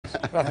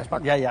Gracias,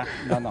 Paco. Ya.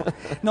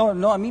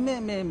 No, a mí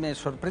me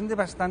sorprende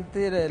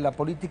bastante la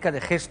política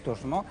de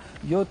gestos, ¿no?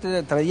 Yo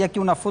te traía aquí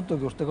una foto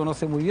que usted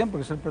conoce muy bien,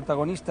 porque es el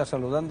protagonista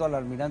saludando al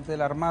almirante de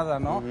la Armada,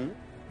 ¿no?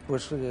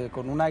 Pues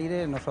con un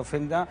aire, no se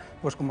ofenda,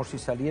 pues como si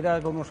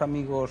saliera con unos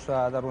amigos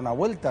a dar una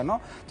vuelta,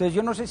 ¿no? Entonces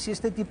yo no sé si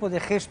este tipo de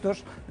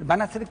gestos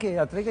van a hacer que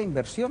atraiga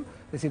inversión.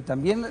 Es decir,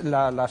 también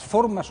las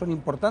formas son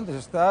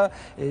importantes.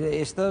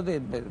 Es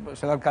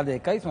el alcalde de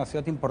Cádiz, una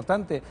ciudad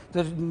importante.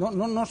 Entonces,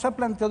 ¿no se ha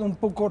planteado un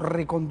poco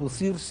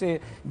reconducirse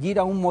y ir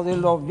a un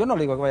modelo? Yo no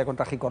le digo que vaya con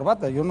traje y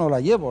corbata, yo no la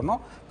llevo, ¿no?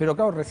 Pero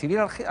claro, recibir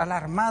a la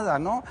Armada,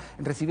 ¿no?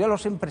 Recibir a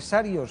los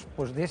empresarios,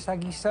 pues de esa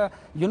guisa,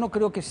 yo no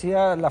creo que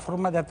sea la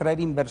forma de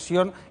atraer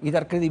inversión y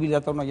dar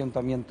credibilidad a un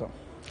ayuntamiento.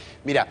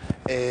 Mira,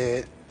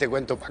 te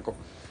cuento, Paco.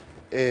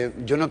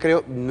 Yo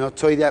no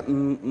estoy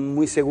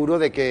muy seguro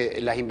de que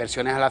las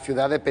inversiones a la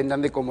ciudad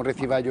dependan de cómo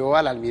reciba yo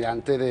al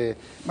almirante de...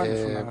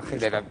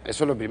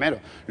 eso es lo primero.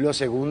 Lo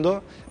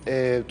segundo,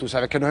 tú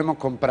sabes que nos hemos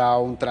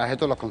comprado un traje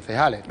todos los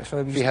concejales. Eso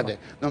he visto. Fíjate,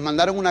 nos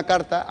mandaron una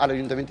carta al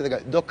Ayuntamiento de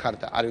Cádiz, 2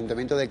 cartas al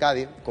Ayuntamiento de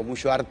Cádiz, con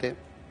mucho arte,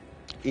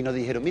 y nos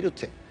dijeron, mire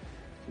usted,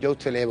 yo a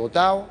usted le he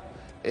votado,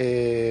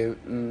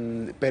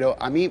 pero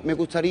a mí me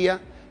gustaría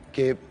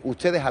que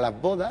ustedes a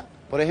las bodas,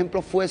 por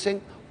ejemplo,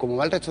 fuesen como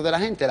va el resto de la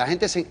gente.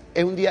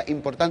 Es un día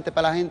importante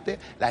para la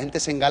gente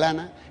se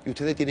engalana y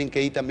ustedes tienen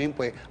que ir también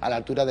pues a la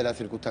altura de las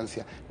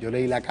circunstancias. Yo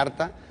leí la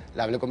carta,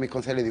 la hablé con mis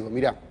concejales y digo,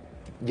 mira,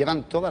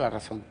 llevan toda la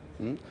razón.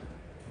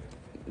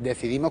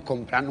 Decidimos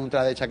comprarnos un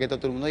traje de chaqueta a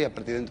todo el mundo y a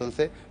partir de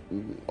entonces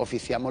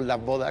oficiamos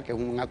las bodas, que es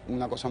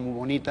una cosa muy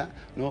bonita,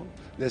 ¿no?,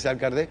 de ese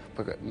alcalde,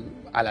 pues,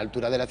 a la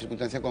altura de las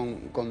circunstancias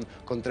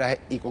con traje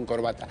y con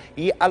corbata.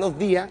 Y a los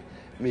días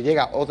me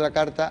llega otra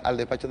carta al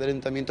despacho del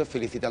ayuntamiento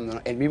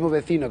felicitándonos. El mismo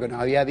vecino que nos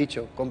había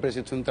dicho, cómprese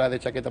usted un traje de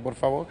chaqueta, por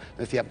favor,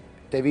 decía,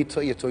 te he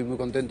visto y estoy muy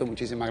contento,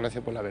 muchísimas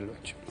gracias por haberlo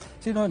hecho.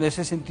 Sí, no, en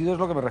ese sentido es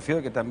lo que me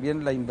refiero, que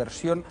también la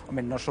inversión,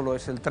 hombre, no solo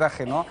es el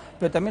traje, ¿no?,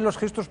 pero también los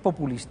gestos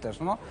populistas,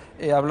 ¿no?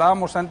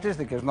 Hablábamos antes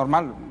de que es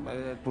normal,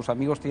 tus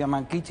amigos te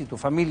llaman Kichi, tu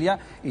familia,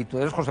 y tú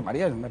eres José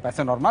María, me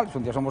parece normal, si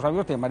un día somos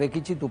amigos te llamaré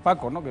Kichi, tu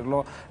Paco, ¿no?, que es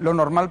lo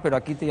normal, pero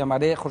aquí te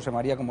llamaré José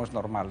María como es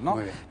normal, ¿no?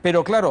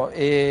 Pero claro,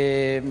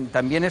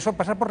 también eso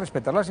pasa por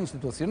respetar las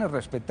instituciones,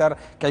 respetar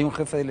que hay un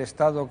jefe del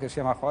Estado que se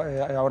llama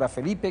ahora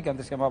Felipe, que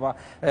antes se llamaba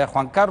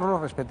Juan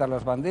Carlos, respetar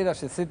las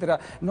banderas, etcétera.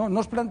 ¿No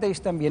os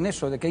planteáis también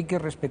eso, de que hay que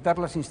respetar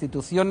las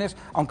instituciones,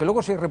 aunque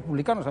luego seáis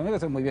republicanos? A mí me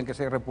parece muy bien que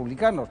seáis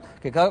republicanos,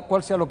 que cada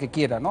cual sea lo que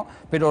quiera, ¿no?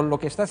 Pero lo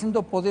que está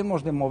haciendo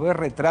Podemos de mover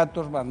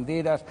retratos,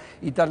 banderas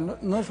y tal,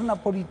 ¿no es una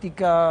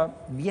política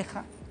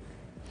vieja?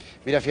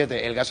 Mira,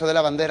 fíjate, el caso de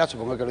la bandera,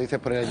 supongo que lo dices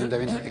por el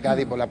Ayuntamiento de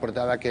Cádiz, por la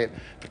portada que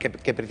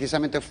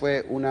precisamente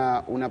fue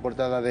una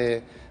portada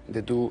de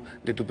tu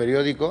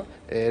periódico.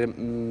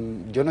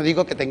 Yo no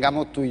digo que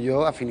tengamos tú y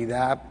yo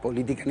afinidad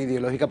política ni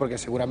ideológica, porque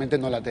seguramente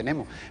no la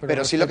tenemos,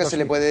 pero sí lo que se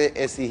le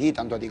puede exigir,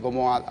 tanto a ti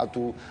como a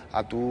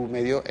tu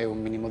medio, es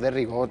un mínimo de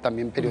rigor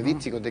también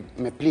periodístico.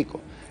 Me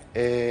explico.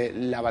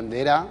 La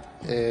bandera,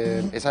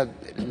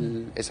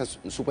 esa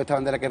supuesta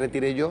bandera que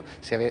retiré yo,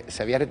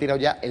 se había retirado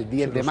ya el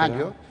 10 de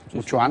mayo,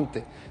 mucho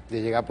antes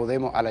de llegar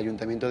Podemos al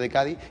Ayuntamiento de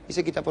Cádiz, y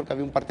se quita porque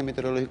había un parte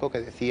meteorológico que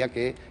decía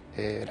que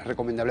era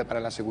recomendable para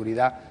la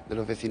seguridad de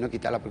los vecinos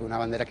quitarla, porque es una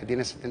bandera que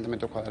tiene 70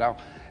 metros cuadrados.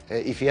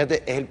 Y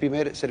fíjate, es el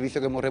primer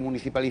servicio que hemos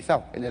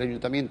remunicipalizado en el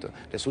Ayuntamiento.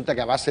 Resulta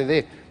que a base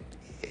de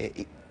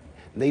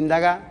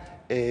indagar,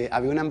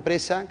 había una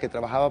empresa que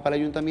trabajaba para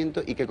el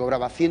ayuntamiento y que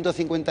cobraba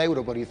 150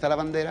 euros por izar la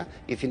bandera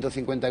y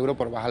 150 euros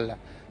por bajarla.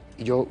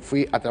 Y yo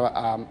fui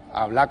a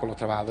hablar con los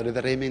trabajadores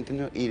de régimen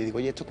interno y le digo,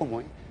 oye, ¿esto cómo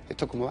es?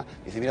 ¿Esto cómo va?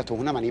 Y dice, mira, esto es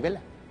una manivela.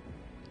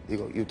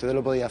 Digo, ¿y ustedes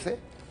lo podéis hacer?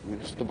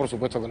 Nosotros por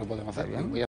supuesto que lo podemos hacer.